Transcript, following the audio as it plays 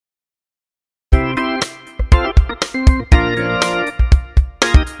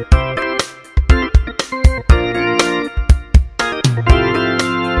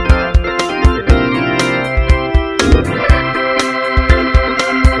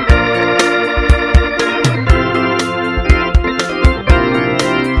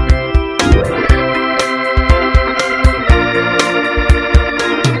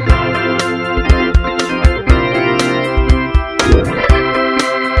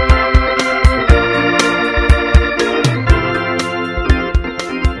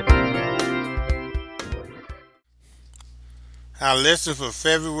Our lesson for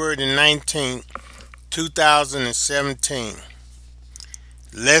February the 19th, 2017.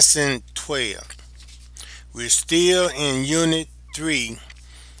 Lesson 12. We're still in Unit 3,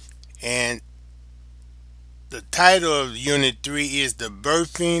 and the title of Unit 3 is The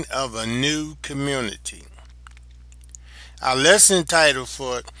Birthing of a New Community. Our lesson title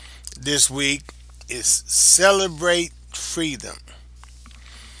for this week is Celebrate Freedom.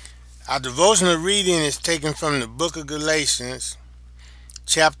 Our devotional reading is taken from the book of Galatians,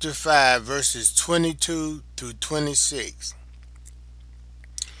 chapter 5, verses 22 through 26.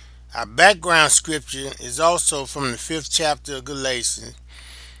 Our background scripture is also from the 5th chapter of Galatians,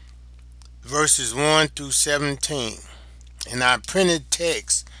 verses 1 through 17. And our printed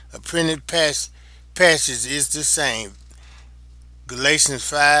text, a printed passage is the same, Galatians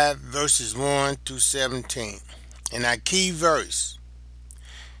 5, verses 1 through 17. And our key verse: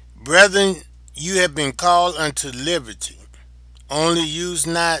 Brethren, you have been called unto liberty. Only use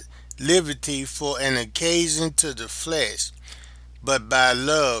not liberty for an occasion to the flesh, but by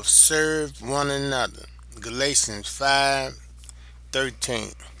love serve one another. Galatians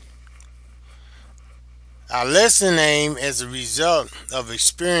 5:13. Our lesson aim, as a result of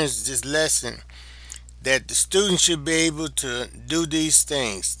experiencing this lesson, that the student should be able to do these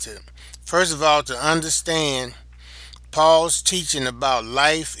things. First of all, to understand Paul's teaching about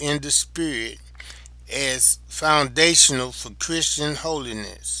life in the Spirit as foundational for Christian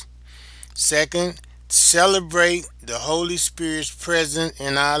holiness. Second, celebrate the Holy Spirit's presence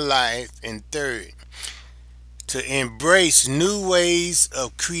in our life. And third, to embrace new ways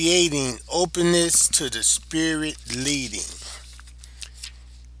of creating openness to the Spirit leading.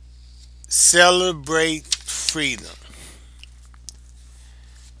 Celebrate freedom.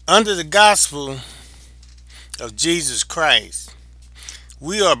 Under the gospel of Jesus Christ,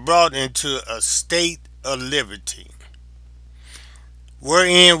 we are brought into a state of liberty,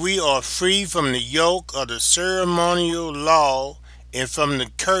 wherein we are free from the yoke of the ceremonial law and from the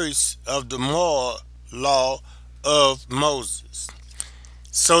curse of the moral law of Moses,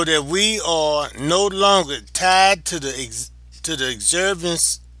 so that we are no longer tied to the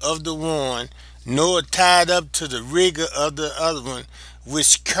observance of the one, nor tied up to the rigor of the other one,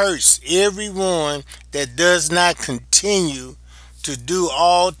 which curse everyone that does not continue to do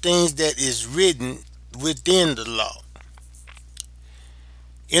all things that is written within the law.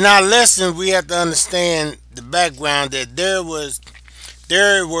 In our lesson, we have to understand the background that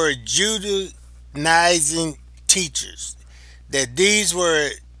there were Judaizing teachers, that these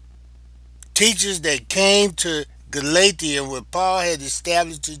were teachers that came to Galatia where Paul had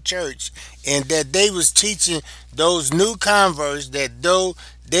established the church, and that they was teaching those new converts that though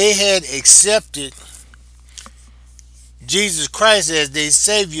they had accepted Jesus Christ as their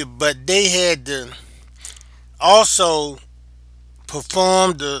Savior, but they had to also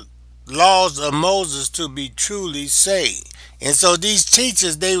perform the laws of Moses to be truly saved. And so these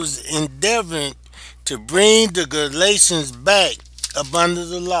teachers, they was endeavoring to bring the Galatians back up under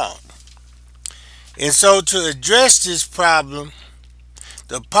the law. And so to address this problem,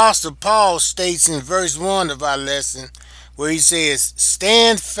 the Apostle Paul states in verse 1 of our lesson, where he says,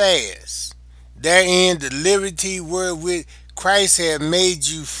 Stand fast therein the liberty wherewith Christ hath made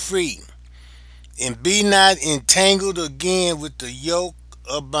you free, and be not entangled again with the yoke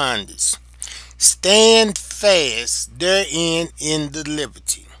of bondage. Stand fast therein in the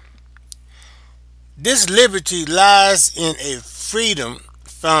liberty. This liberty lies in a freedom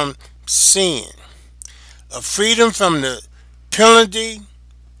from sin, a freedom from the penalty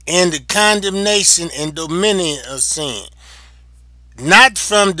and the condemnation and dominion of sin, not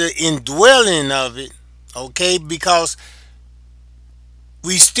from the indwelling of it, okay, because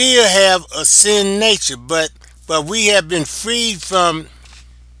we still have a sin nature, but we have been freed from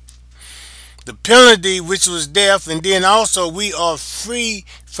the penalty, which was death, and then also we are free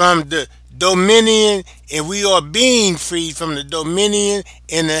from the dominion, and we are being freed from the dominion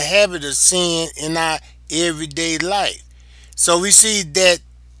and the habit of sin in our everyday life. So we see that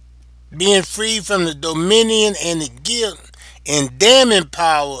being free from the dominion and the guilt and damning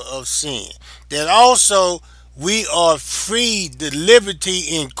power of sin, that also we are free. The liberty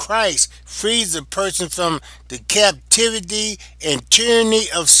in Christ frees a person from the captivity and tyranny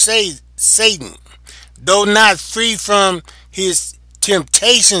of Satan, though not free from his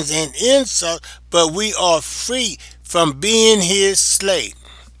temptations and insults, but we are free from being his slave.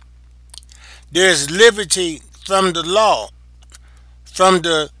 There's liberty from the law, from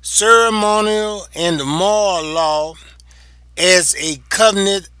the ceremonial and the moral law, as a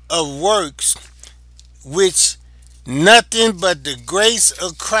covenant of works, which nothing but the grace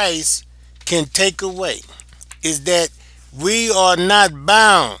of Christ can take away. Is that We are not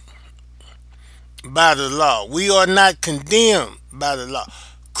bound by the law. We are not condemned by the law.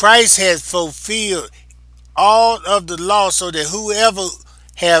 Christ has fulfilled all of the law so that whoever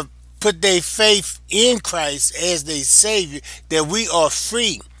have put their faith in Christ as their Savior, that we are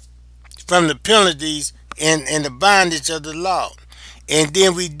free from the penalties and the bondage of the law. And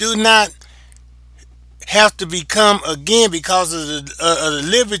then we do not have to become again, because of the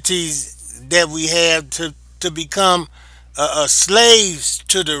liberties that we have, to become slaves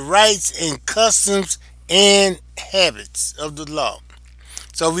to the rights and customs and habits of the law.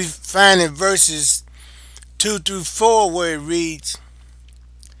 So we find in verses 2 through 4 where it reads,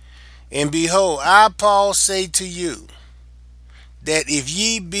 "And behold, I, Paul, say to you, that if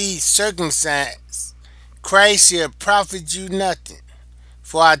ye be circumcised, Christ shall profit you nothing.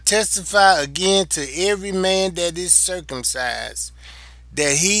 For I testify again to every man that is circumcised,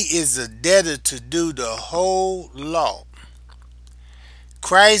 that he is a debtor to do the whole law.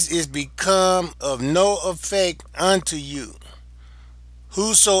 Christ is become of no effect unto you.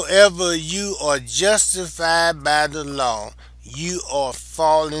 Whosoever you are justified by the law, you are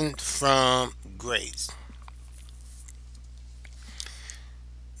fallen from grace.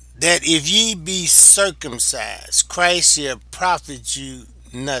 That if ye be circumcised, Christ shall profit you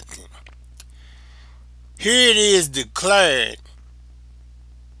nothing." Here it is declared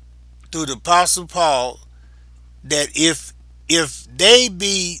through the Apostle Paul that if they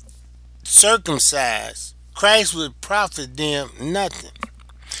be circumcised, Christ would profit them nothing.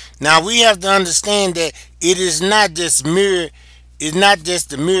 Now we have to understand that it is not just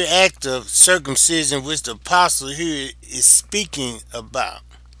the mere act of circumcision which the apostle here is speaking about,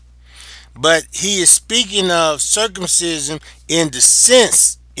 but he is speaking of circumcision in the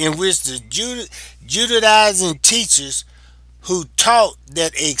sense in which the Judaizing teachers who taught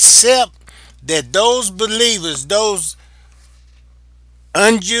that except that those believers, those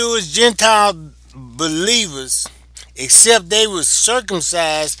un-Jewish Gentile believers, except they were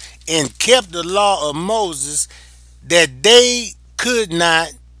circumcised and kept the law of Moses, that they could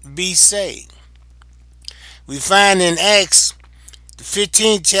not be saved. We find in Acts, the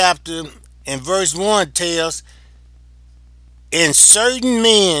 15th chapter, and verse 1 tells, "And certain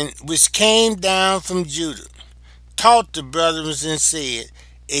men which came down from Judah taught the brethren and said,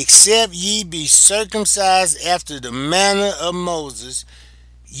 Except ye be circumcised after the manner of Moses,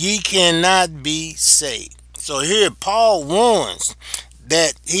 ye cannot be saved." So here Paul warns,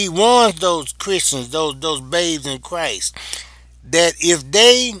 that he warns those Christians, those babes in Christ, that if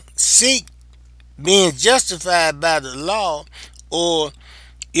they seek being justified by the law, or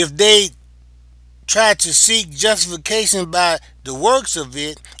if they try to seek justification by the works of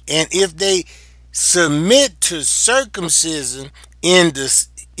it, and if they submit to circumcision in this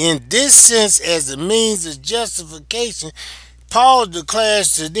sense as a means of justification, Paul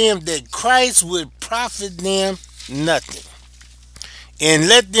declares to them that Christ would profit them nothing, and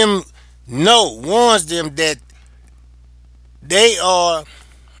let them know, warns them that they are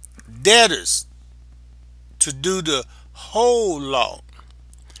debtors to do the whole law,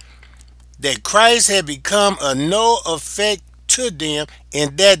 that Christ had become of no effect to them,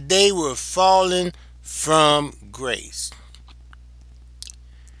 and that they were fallen from grace.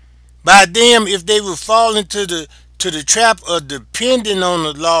 By them, if they were fallen to the trap of depending on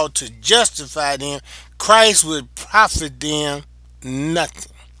the law to justify them, Christ would profit them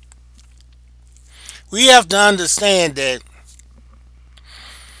nothing. We have to understand that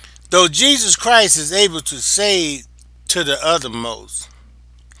though Jesus Christ is able to save to the uttermost,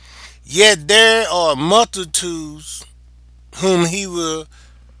 yet there are multitudes whom he will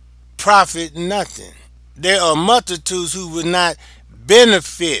profit nothing. There are multitudes who will not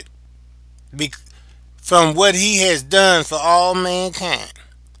benefit from what he has done for all mankind.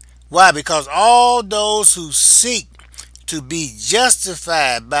 Why? Because all those who seek to be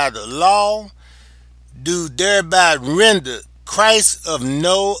justified by the law do thereby render Christ of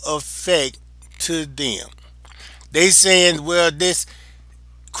no effect to them. They saying, well, this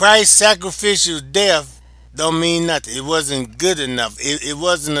Christ's sacrificial death don't mean nothing. It wasn't good enough. It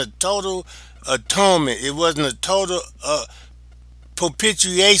wasn't a total atonement. It wasn't a total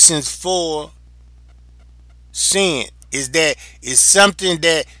propitiation for sin. It's something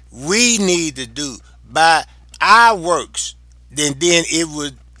that we need to do by our works, then it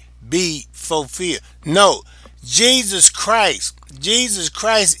would be fulfilled. No, Jesus Christ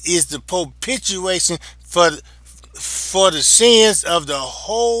is the propitiation for the sins of the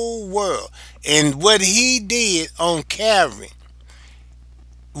whole world. And what he did on Calvary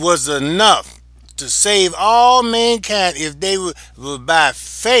was enough to save all mankind if they were by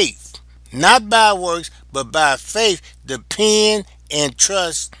faith, not by works, but by faith depend and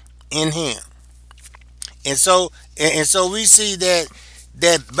trust in him. And so we see that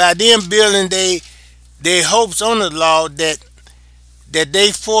by them building their hopes on the law, that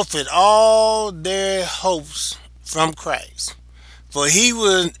they forfeit all their hopes from Christ. For he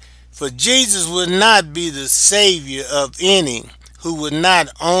would for Jesus would not be the savior of any who would not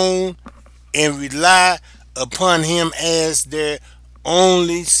own and rely upon him as their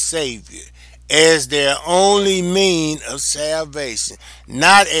only savior, as their only mean of salvation,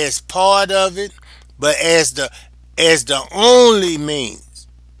 not as part of it, but as the only means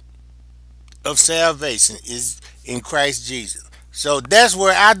of salvation is in Christ Jesus. So that's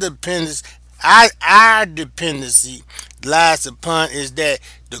where our dependency lies upon, is that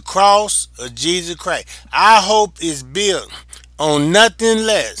the cross of Jesus Christ. Our hope is built on nothing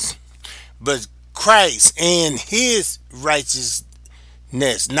less but Christ and his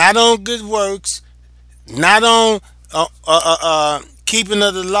righteousness, not on good works, not on keeping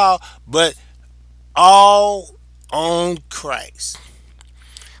of the law, but all on Christ.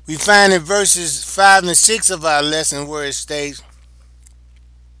 We find in verses 5 and 6 of our lesson where it states,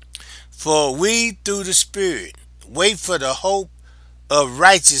 "For we through the Spirit wait for the hope of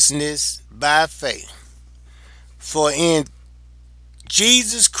righteousness by faith. For in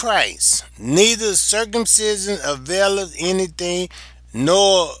Jesus Christ neither circumcision availeth anything,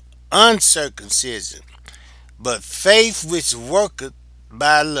 nor uncircumcision, but faith which worketh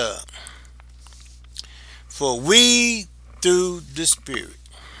by love. For we through the Spirit."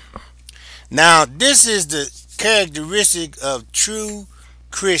 Now, this is the characteristic of true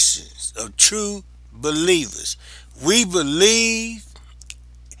Christians, of true believers. We believe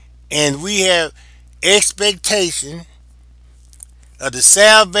and we have expectation of the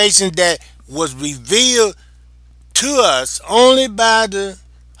salvation that was revealed to us only by the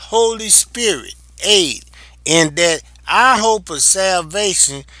Holy Spirit aid, and that our hope of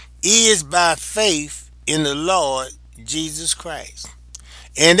salvation is by faith in the Lord Jesus Christ.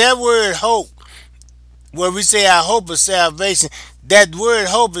 And that word hope, where we say our hope of salvation, that word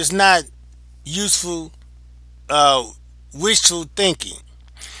hope is not useful wishful thinking,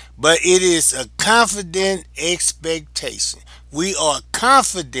 but it is a confident expectation. We are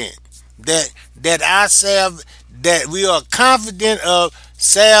confident that we are confident of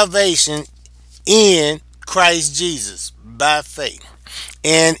salvation in Christ Jesus by faith.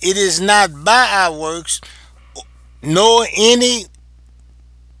 And it is not by our works, nor any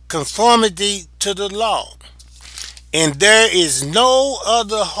conformity to the law. And there is no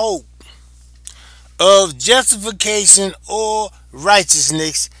other hope of justification or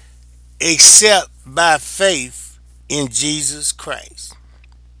righteousness except by faith in Jesus Christ.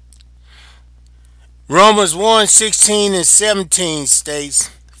 Romans 1:16 and 17 states,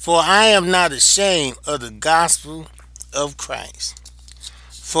 "For I am not ashamed of the gospel of Christ,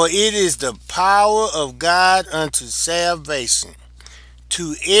 for it is the power of God unto salvation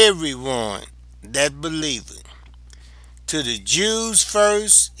to everyone that believeth, to the Jews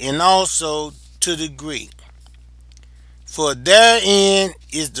first, and also to the Greek. For therein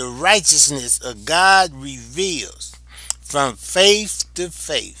is the righteousness of God revealed from faith to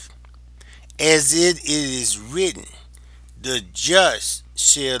faith, as it is written, the just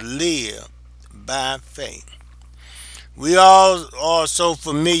shall live by faith." We all are so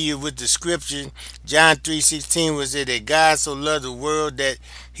familiar with the scripture, John 3:16, was it that God so loved the world that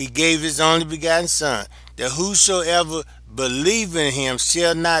he gave his only begotten Son, that whosoever believe in him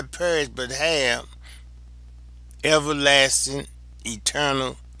shall not perish but have everlasting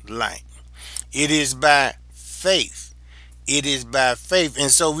eternal life. It is by faith. It is by faith.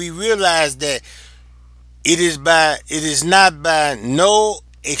 And so we realize that it is not by no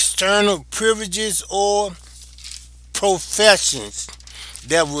external privileges or professions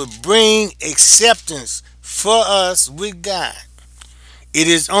that will bring acceptance for us with God. It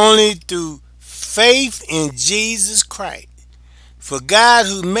is only through faith in Jesus Christ. For God,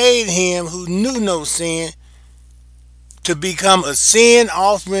 who made him who knew no sin to become a sin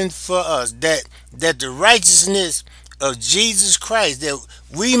offering for us, that the righteousness of Jesus Christ, that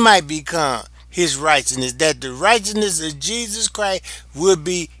we might become his righteousness, that the righteousness of Jesus Christ will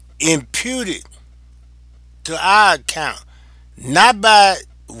be imputed to our account, not by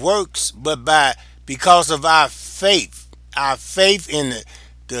works, but because of our faith in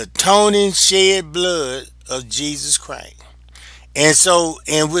the atoning shed blood of Jesus Christ.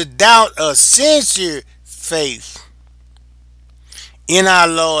 And without a sincere faith in our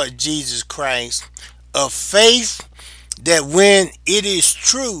Lord Jesus Christ, a faith that when it is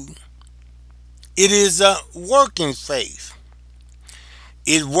true, it is a working faith.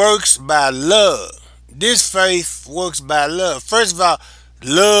 It works by love. This faith works by love. First of all,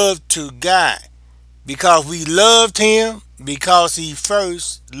 love to God, because we loved him because he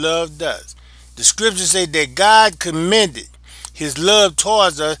first loved us. The scriptures say that God commended his love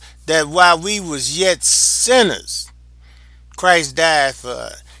towards us, that while we was yet sinners, Christ died for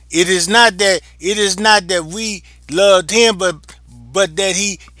us. It is not that we loved him, but that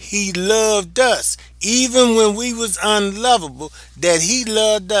he loved us even when we was unlovable, that he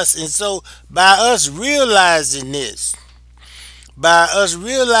loved us. And so by us realizing this, by us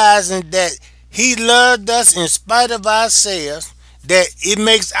realizing that he loved us in spite of ourselves, that it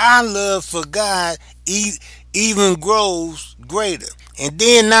makes our love for God even grows greater. And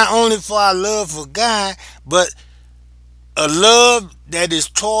then not only for our love for God, but a love that is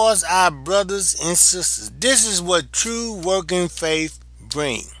towards our brothers and sisters. This is what true working faith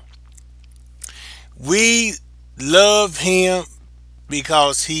brings. We love him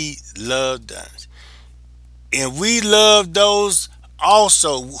because he loved us. And we love those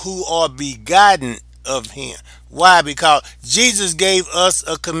also who are begotten of him. Why? Because Jesus gave us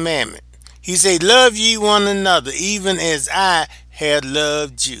a commandment. He said, love ye one another, even as I have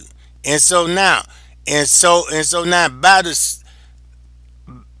loved you. And so now, and so now by the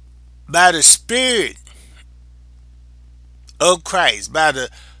Spirit of Christ, by the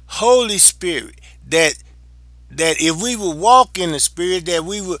Holy Spirit, that if we would walk in the Spirit, that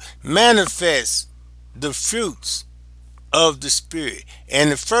we would manifest the fruits of the Spirit.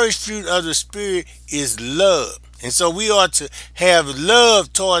 And the first fruit of the Spirit is love. And so we ought to have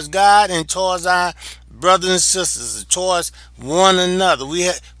love towards God and towards our brothers and sisters, towards one another. We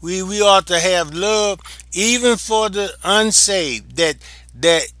ought to have love even for the unsaved, that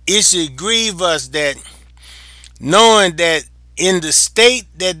it should grieve us, that knowing that in the state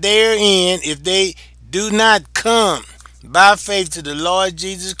that they're in, if they do not come by faith to the Lord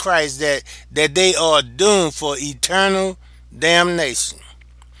Jesus Christ, that they are doomed for eternal damnation.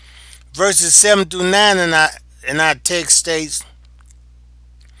 Verses 7 through 9 in our text states,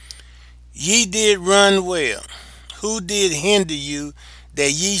 ye did run well. Who did hinder you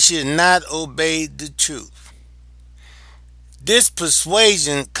that ye should not obey the truth? This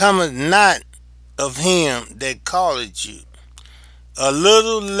persuasion cometh not of him that calleth you. A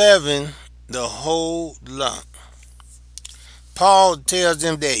little leaven, the whole lump. Paul tells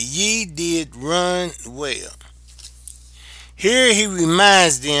them that ye did run well. Here he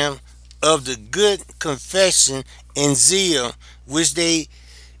reminds them of the good confession and zeal which they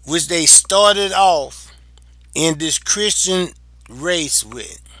started off in this Christian race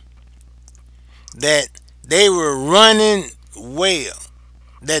with. That they were running well.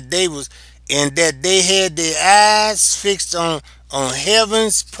 That they had their eyes fixed on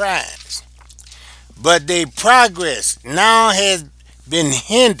heaven's prize. But their progress now has been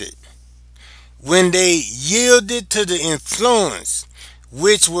hindered when they yielded to the influence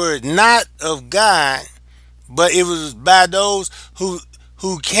which were not of God, but it was by those who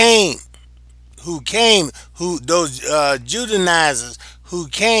came, those Judaizers who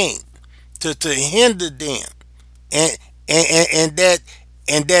came to hinder them, and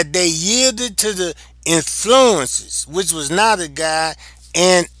that they yielded to the influences which was not of God,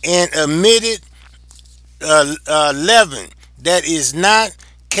 and omitted leaven that is not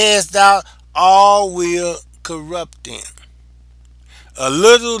cast out, all will corrupt them. A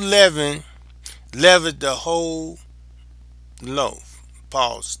little leaven leavened the whole loaf,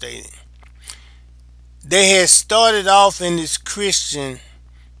 Paul stated. They had started off in this Christian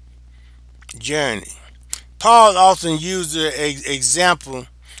journey. Paul often used the example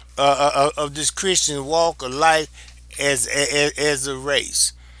of this Christian walk of life as a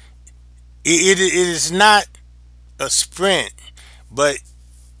race. It is not a sprint, but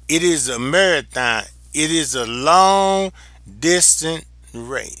it is a marathon. It is a long distant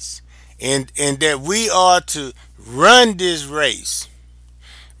race. And that we are to run this race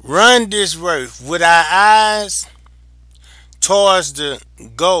with our eyes towards the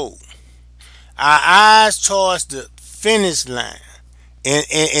goal, our eyes towards the finish line,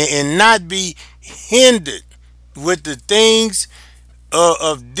 and not be hindered with the things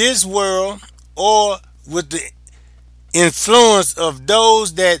of this world, or with the influence of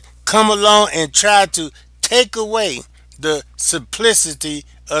those that come along and try to take away the simplicity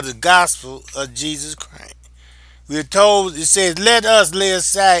of the gospel of Jesus Christ. We're told, it says, let us lay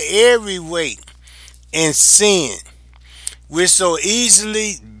aside every weight and sin which so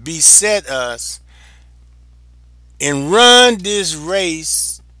easily beset us, and run this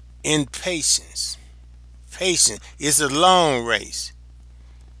race in patience. Patience is a long race.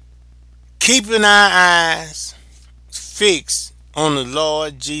 Keeping our eyes fixed on the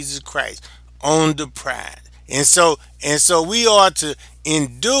Lord Jesus Christ, on the prize. And so we are to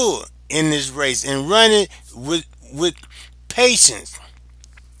endure in this race and run it with patience.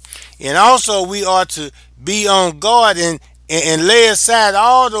 And also we are to be on guard and lay aside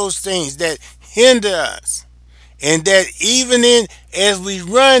all those things that hinder us. And that even in as we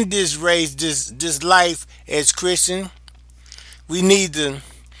run this race, this life as Christian, we need to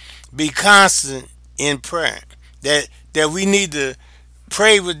be constant in prayer. That we need to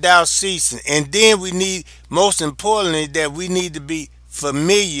pray without ceasing. And then we need, most importantly, that we need to be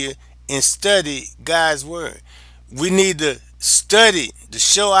familiar and study God's word. We need to study to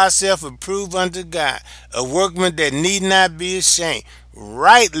show ourselves approved unto God, a workman that need not be ashamed,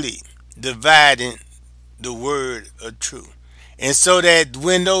 rightly dividing the word of truth. And so that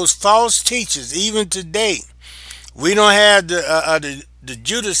when those false teachers, even today, we don't have the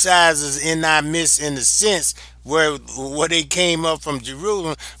Judaizers in our midst in the sense where they came up from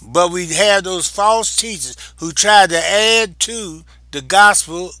Jerusalem, but we have those false teachers who try to add to the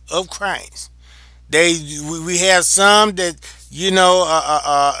gospel of Christ. We have some that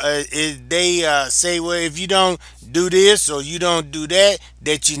they say, well, if you don't do this or you don't do that,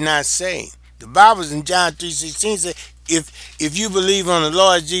 that you're not saved. The Bible's in John 3:16 says, if you believe on the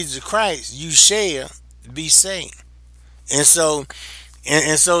Lord Jesus Christ, you shall be saved. And so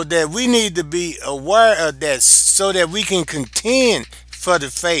that we need to be aware of that so that we can contend for the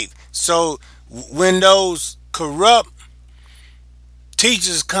faith. So when those corrupt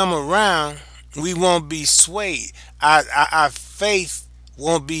teachers come around, we won't be swayed. Our faith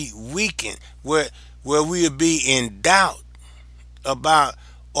won't be weakened where we'll be in doubt about,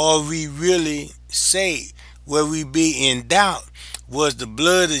 are we really saved? Where we be in doubt, was the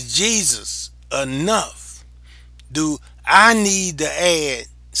blood of Jesus enough? Do I need to add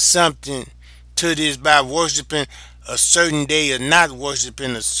something to this by worshiping a certain day or not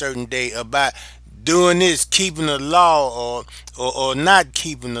worshiping a certain day, about doing this, keeping the law or not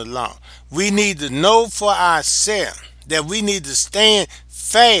keeping the law? We need to know for ourselves that we need to stand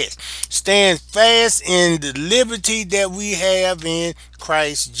fast in the liberty that we have in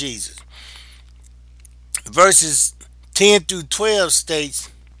Christ Jesus. Verses 10 through 12 states,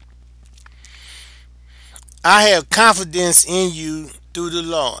 I have confidence in you through the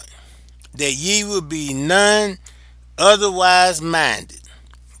Lord, that ye will be none otherwise minded,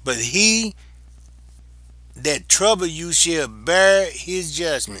 but he that trouble you shall bear his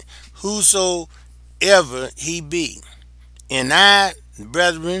judgment, whosoever he be. And I,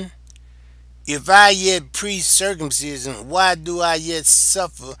 brethren, if I yet preach circumcision, why do I yet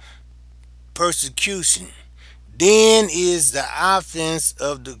suffer persecution? Then is the offense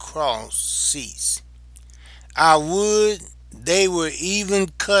of the cross ceased. I would they were even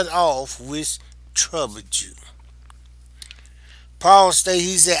cut off which troubled you. Paul stated,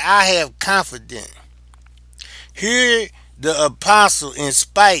 he said, I have confidence. Here the apostle, in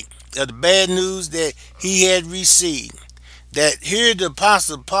spite of the bad news that he had received, that here the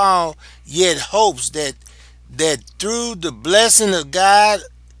apostle Paul yet hopes that through the blessing of God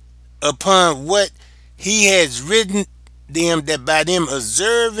upon what he has written them, that by them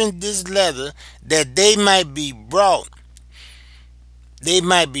observing this letter, that they might be brought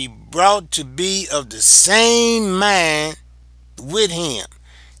to be of the same mind with him,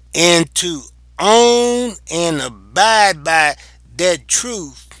 and to own and abide by that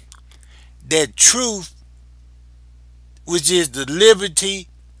truth which is the liberty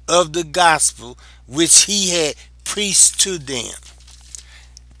of the gospel which he had preached to them,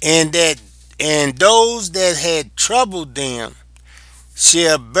 and those that had troubled them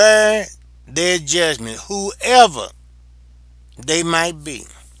shall bear their judgment, whoever they might be.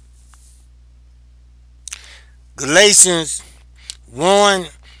 Galatians 1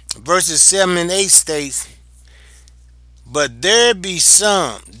 verses 7 and 8 states, but there be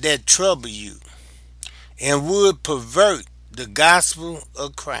some that trouble you, and would pervert the gospel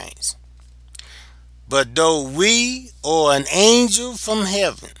of Christ. But though we or an angel from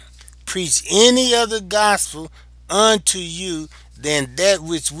heaven preach any other gospel unto you than that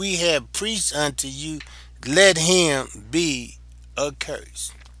which we have preached unto you, let him be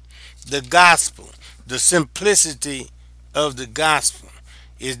accursed. The gospel, the simplicity of the gospel,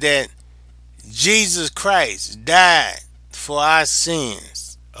 is that Jesus Christ died for our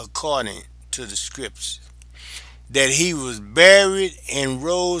sins according to the scriptures, that he was buried and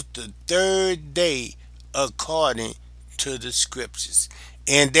rose the third day according to the scriptures,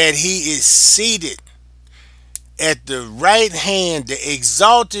 and that he is seated at the right hand, the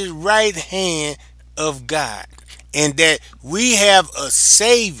exalted right hand of God, and that we have a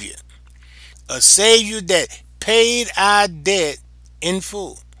Savior that paid our debt in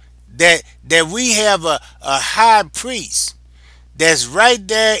full, that we have a high priest that's right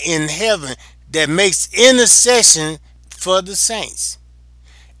there in heaven that makes intercession for the saints,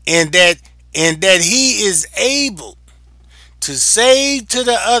 and that he is able to save to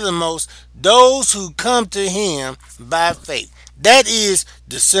the uttermost those who come to him by faith. That is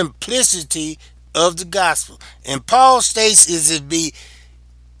the simplicity of the gospel. And Paul states, is it be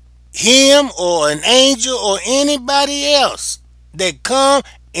him or an angel or anybody else that come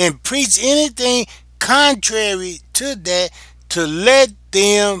and preach anything contrary to that, to let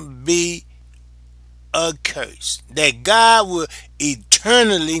them be accursed, that God will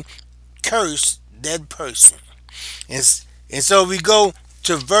eternally curse that person. And so we go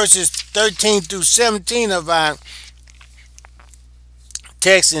to verses 13 through 17 of our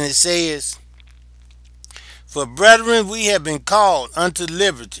text, and it says, "For brethren, we have been called unto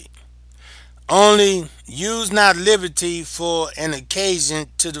liberty. Only use not liberty for an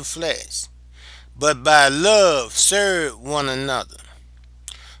occasion to the flesh, but by love serve one another.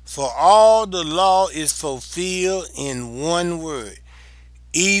 For all the law is fulfilled in one word,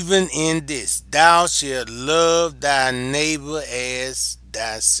 even in this, thou shalt love thy neighbor as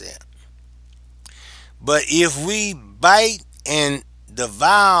thyself. But if we bite and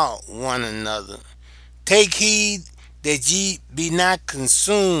devour one another, take heed that ye be not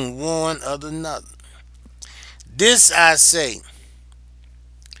consumed one of another. This I say,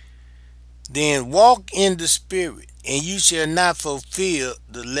 then walk in the spirit, and you shall not fulfill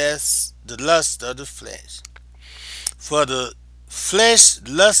the lust of the flesh. For the flesh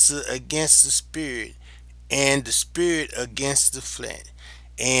lusteth against the spirit, and the spirit against the flesh.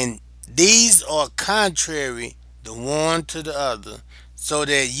 And these are contrary the one to the other, so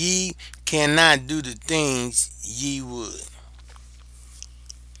that ye cannot do the things ye would.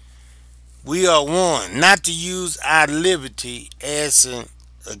 We are warned not to use our liberty as an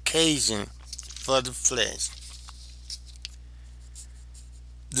occasion for the flesh.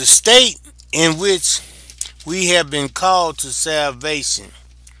 The state in which we have been called to salvation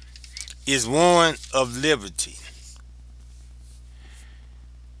is one of liberty.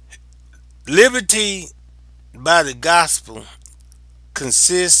 Liberty by the gospel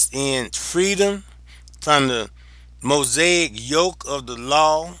consists in freedom from the Mosaic yoke of the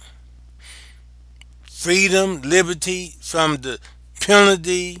law, freedom, liberty from the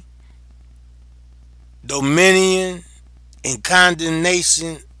penalty, dominion, and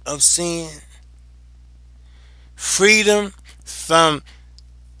condemnation of sin, freedom from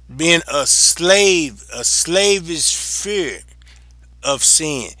being a slave, a slavish fear of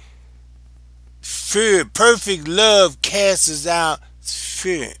sin. Fear, perfect love casts out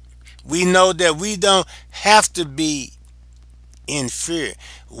fear. We know that we don't have to be in fear,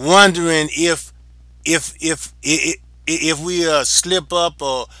 wondering if we slip up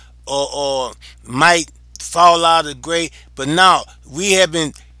or might fall out of grace. But now we have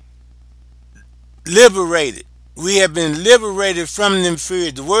been liberated. We have been liberated from them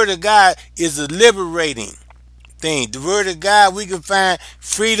fears. The Word of God is a liberating thing. The Word of God, we can find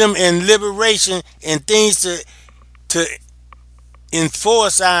freedom and liberation and things to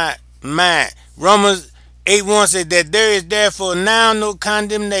enforce our mind. Romans 8:1 said that there is therefore now no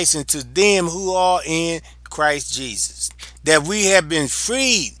condemnation to them who are in Christ Jesus. That we have been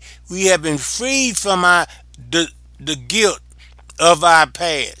freed. We have been freed from the guilt of our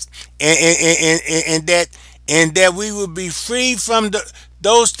past, and that we will be free from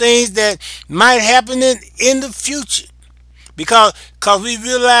those things that might happen in the future, because we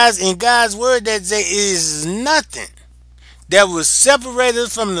realize in God's word that there is nothing that will separate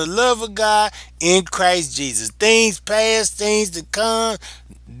us from the love of God in Christ Jesus. Things past, things to come,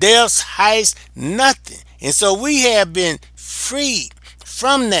 death's heights, nothing. And so we have been freed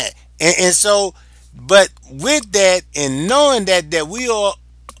from that. And so, but with that and knowing that we are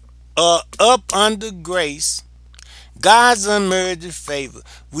up under grace, God's unmerited favor,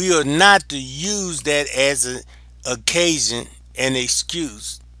 we are not to use that as an occasion, an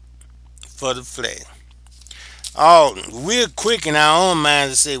excuse for the flesh. Oh, we're quick in our own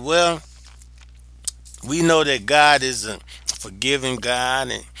minds to say, well, we know that God is a forgiving God,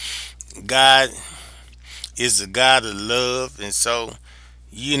 and God is a God of love. And so,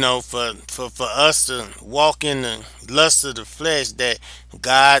 for us to walk in the lust of the flesh, that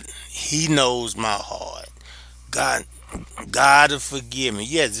God, He knows my heart. God will forgive me.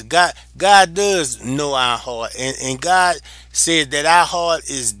 Yes, God does know our heart, and God says that our heart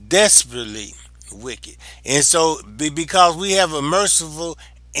is desperately wicked. And so, because we have a merciful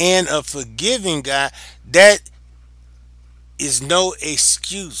and a forgiving God, that is no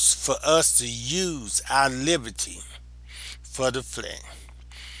excuse for us to use our liberty for the flesh.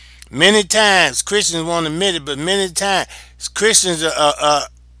 Many times Christians won't admit it, but many times Christians are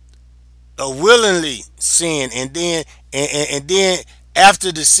willingly sin, and then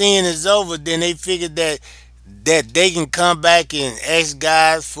after the sin is over, then they figure that they can come back and ask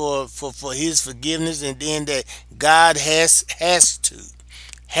God for His forgiveness, and then that God has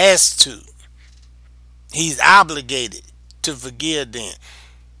to He's obligated to forgive them.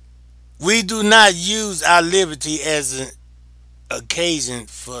 We do not use our liberty as an occasion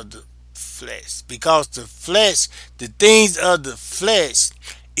for the flesh, because the things of the flesh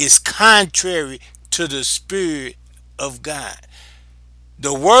is contrary to the Spirit of God.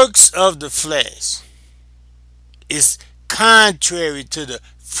 The works of the flesh is contrary to the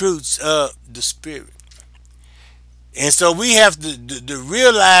fruits of the Spirit. And so we have to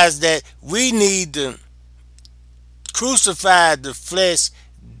realize that we need to crucify the flesh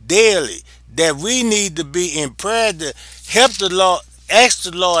daily, that we need to be in prayer to help the Lord, ask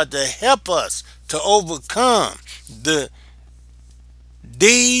the Lord to help us to overcome the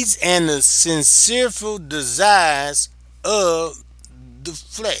deeds and the sinful desires of the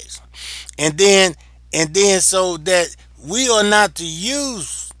flesh. And then so that we are not to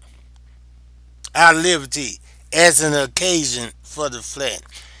use our liberty as an occasion for the flesh.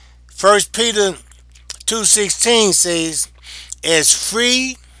 1 Peter 2:16 says, as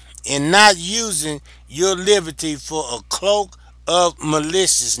free and not using your liberty for a cloak of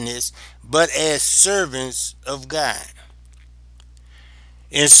maliciousness, but as servants of God.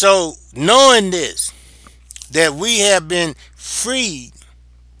 And so, knowing this, that we have been freed,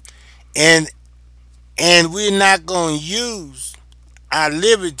 and we're not going to use our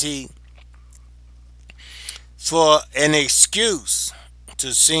liberty for an excuse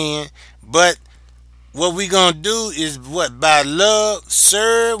to sin, but what we're going to do is what? By love,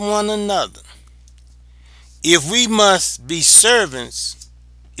 serve one another. If we must be servants,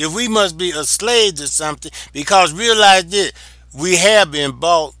 if we must be a slave to something, because realize this, we have been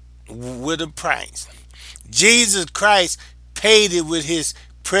bought with a price. Jesus Christ paid it with His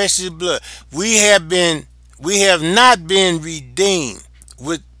precious blood. We have not been redeemed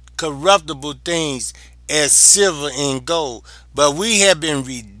with corruptible things as silver and gold, but we have been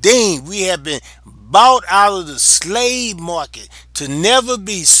redeemed. We have been bought out of the slave market to never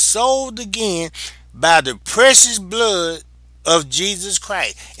be sold again by the precious blood of Jesus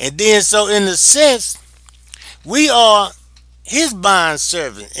Christ. And then so in a sense, we are His bond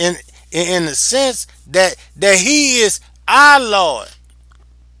servant, in the sense that He is our Lord,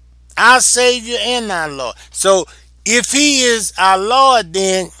 our Savior, and our Lord. So if He is our Lord,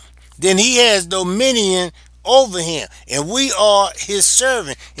 then He has dominion over Him, and we are His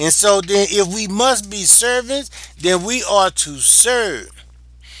servant. And so then if we must be servants, then we are to serve,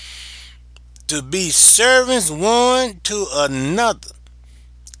 to be servants one to another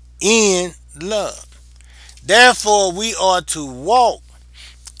in love. Therefore we are to walk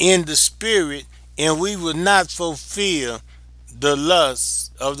in the Spirit, and we will not fulfill the lusts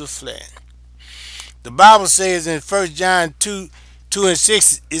of the flesh. The Bible says in 1 John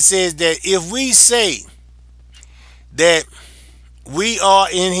 2:6, it says that if we say that we are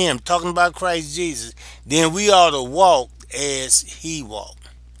in Him, talking about Christ Jesus, then we ought to walk as He walked,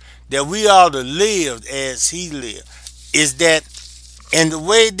 that we ought to live as He lived. Is that, and the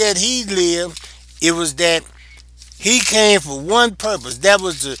way that He lived, it was that He came for one purpose, that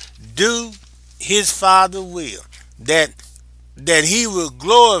was to do His Father's will, that He would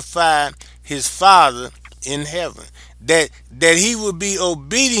glorify His Father in heaven, that He would be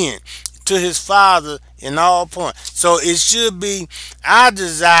obedient to His Father in all points. So it should be our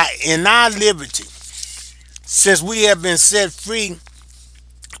desire in our liberty, since we have been set free,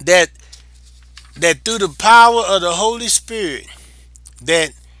 that through the power of the Holy Spirit,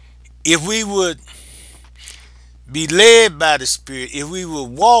 that if we would be led by the Spirit, if we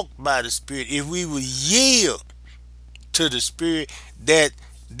would walk by the Spirit, if we would yield to the Spirit, that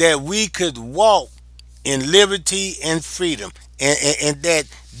we could walk in liberty and freedom, and that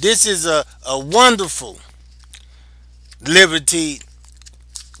this is a wonderful liberty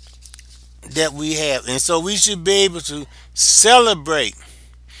that we have. And so we should be able to celebrate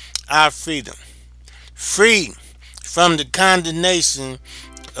our freedom, free from the condemnation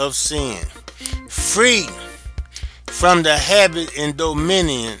of sin, free from the habit and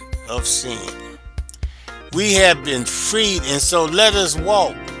dominion of sin. We have been freed, and so let us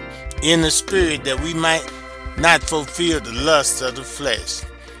walk in the Spirit, that we might not fulfill the lusts of the flesh.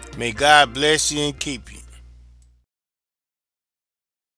 May God bless you and keep you.